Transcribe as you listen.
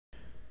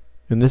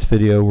In this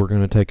video, we're going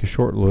to take a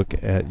short look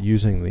at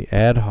using the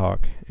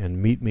AdHoc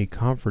and MeetMe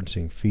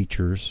conferencing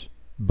features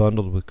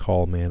bundled with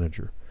Call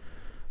Manager.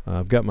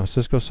 I've got my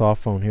Cisco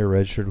soft phone here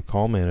registered with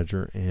Call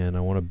Manager, and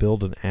I want to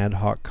build an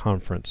AdHoc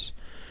conference.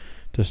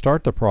 To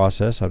start the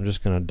process, I'm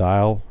just going to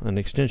dial an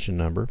extension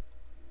number.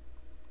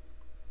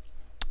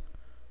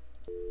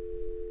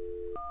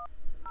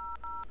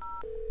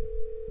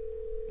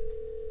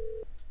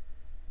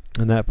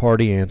 And that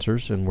party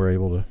answers, and we're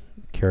able to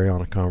carry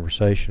on a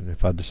conversation.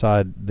 If I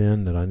decide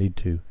then that I need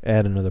to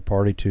add another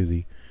party to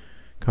the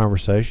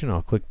conversation,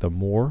 I'll click the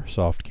More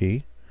soft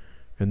key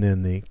and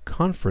then the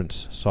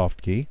Conference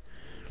soft key.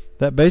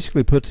 That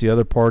basically puts the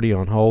other party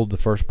on hold. The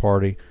first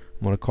party,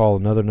 I'm going to call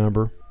another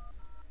number.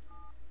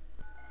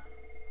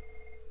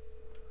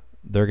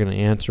 They're going to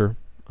answer.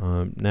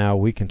 Now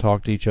we can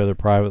talk to each other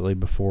privately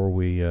before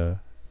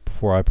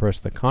I press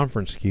the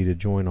conference key to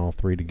join all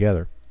three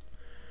together.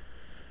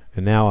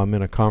 And now I'm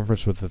in a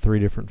conference with the three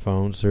different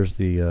phones. There's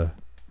the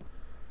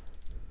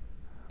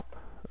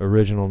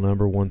original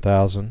number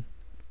 1000.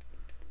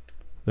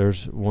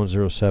 There's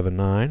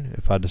 1079.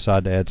 If I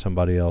decide to add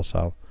somebody else,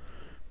 I'll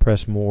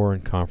press More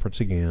and Conference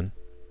again.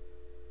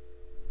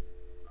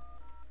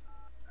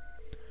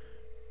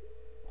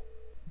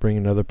 Bring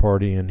another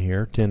party in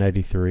here,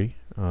 1083.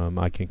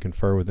 I can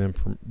confer with them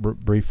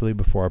briefly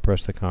before I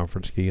press the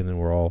conference key, and then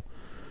we're all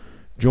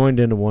joined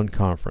into one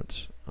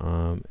conference.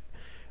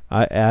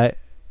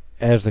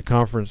 As the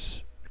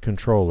conference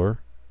controller,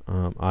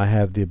 I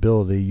have the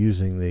ability,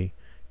 using the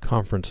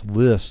conference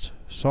list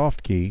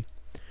soft key,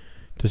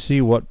 to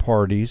see what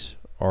parties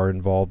are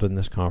involved in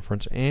this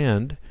conference,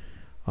 and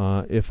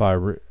if I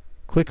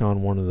click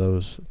on one of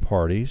those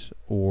parties,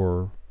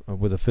 or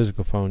with a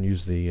physical phone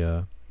use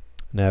the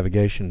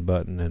navigation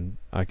button, and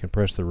I can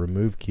press the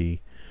remove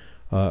key,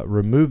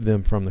 remove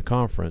them from the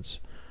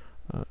conference.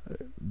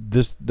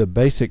 The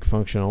basic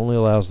function only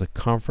allows the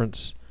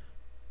conference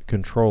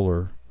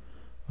controller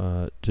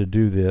to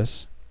do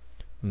this,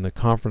 and the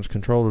conference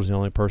controller is the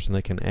only person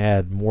that can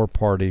add more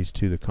parties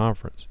to the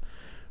conference.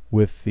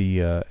 With the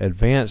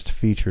advanced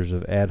features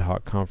of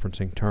AdHoc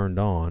conferencing turned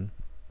on,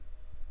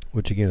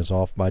 which again is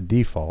off by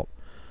default,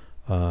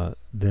 then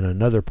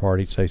another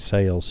party, say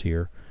sales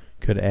here,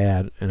 could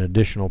add an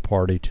additional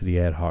party to the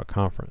AdHoc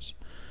conference.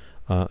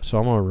 So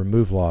I'm going to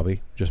remove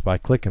lobby just by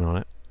clicking on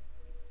it,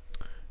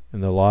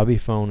 and the lobby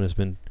phone has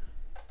been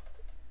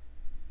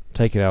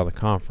taken out of the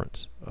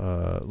conference.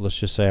 Let's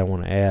just say I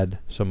want to add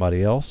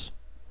somebody else.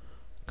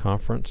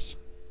 Conference.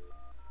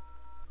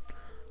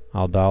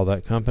 I'll dial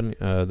that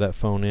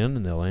phone in,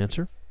 and they'll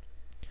answer.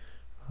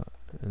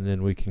 And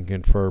then we can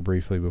confer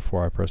briefly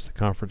before I press the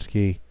conference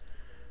key,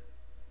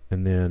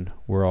 and then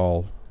we're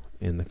all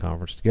in the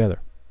conference together.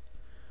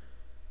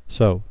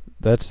 So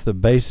that's the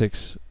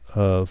basics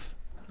of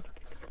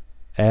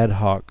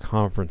AdHoc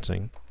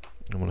conferencing.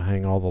 I'm going to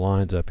hang all the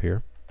lines up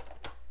here.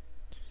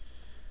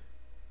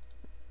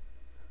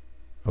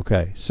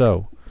 Okay,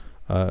 so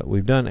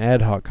we've done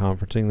AdHoc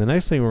conferencing. The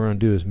next thing we're going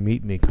to do is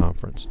MeetMe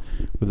conference.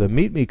 With a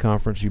MeetMe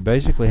conference, you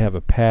basically have a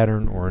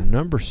pattern or a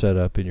number set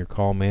up in your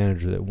call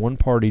manager that one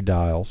party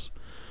dials,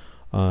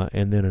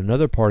 and then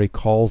another party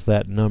calls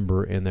that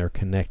number, and they're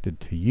connected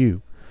to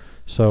you.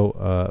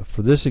 So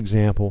for this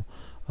example,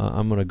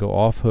 I'm going to go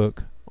off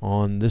hook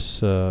on this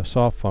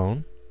soft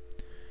phone,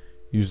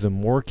 use the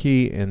More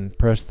key and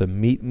press the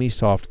MeetMe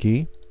soft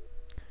key,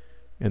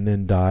 and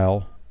then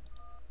dial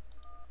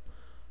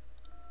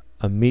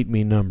a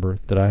MeetMe number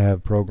that I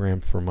have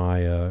programmed for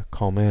my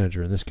call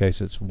manager. In this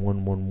case, it's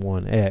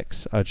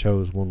 111X. I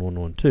chose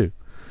 1112.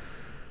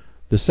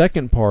 The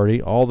second party,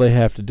 all they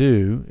have to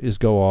do is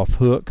go off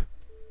hook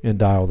and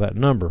dial that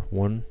number,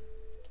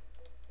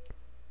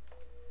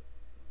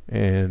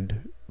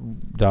 and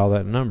dial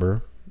that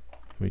number.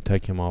 We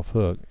take him off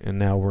hook, and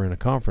now we're in a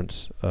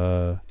conference,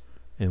 and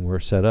we're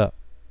set up.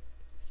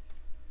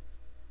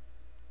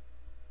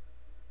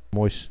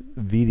 Voice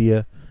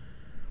Media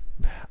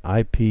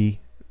IP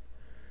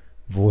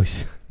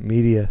Voice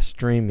Media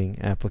Streaming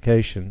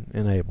application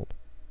enabled.